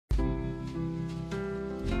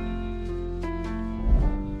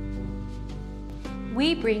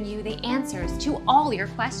we bring you the answers to all your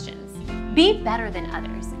questions. Be better than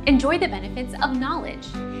others. Enjoy the benefits of knowledge.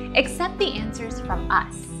 Accept the answers from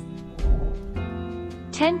us.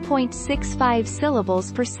 10.65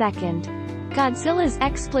 syllables per second. Godzilla's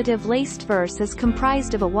expletive-laced verse is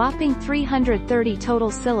comprised of a whopping 330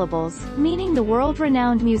 total syllables, meaning the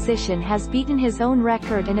world-renowned musician has beaten his own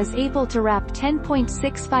record and is able to rap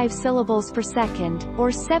 10.65 syllables per second, or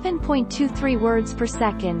 7.23 words per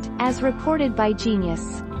second, as reported by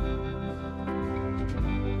Genius.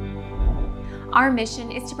 Our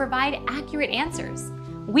mission is to provide accurate answers.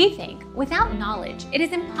 We think without knowledge, it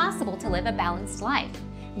is impossible to live a balanced life.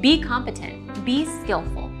 Be competent, be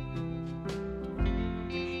skillful.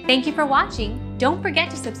 Thank you for watching. Don't forget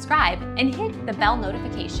to subscribe and hit the bell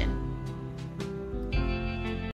notification.